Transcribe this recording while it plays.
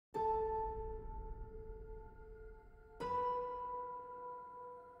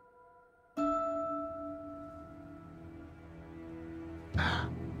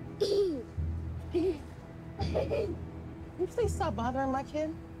Can you please stop bothering my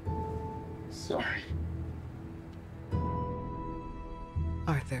kid? Sorry.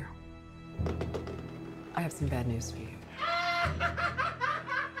 Arthur, I have some bad news for you.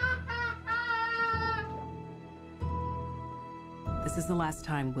 This is the last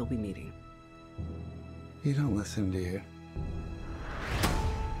time we'll be meeting. You don't listen, do you?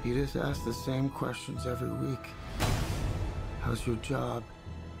 You just ask the same questions every week. How's your job?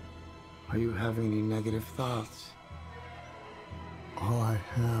 Are you having any negative thoughts? All I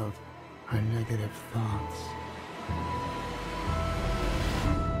have are negative thoughts.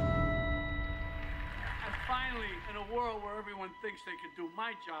 And finally, in a world where everyone thinks they could do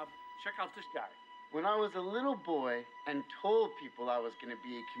my job, check out this guy. When I was a little boy and told people I was going to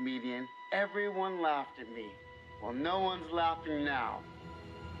be a comedian, everyone laughed at me. Well, no one's laughing now.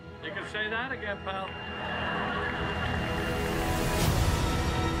 You can say that again, pal.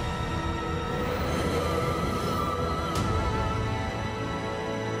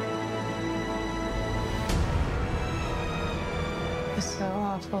 It's so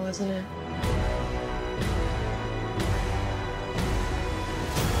awful, isn't it?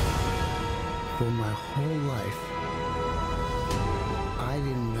 For my whole life, I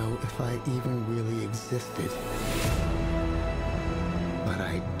didn't know if I even really existed. But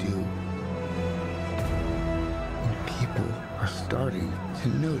I do. And people are starting to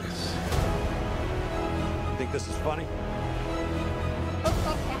notice. You think this is funny?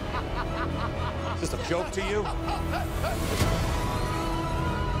 Is this a joke to you?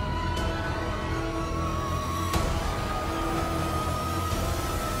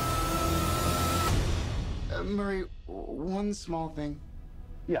 Murray, one small thing.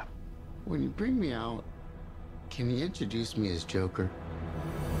 Yeah. When you bring me out, can you introduce me as Joker?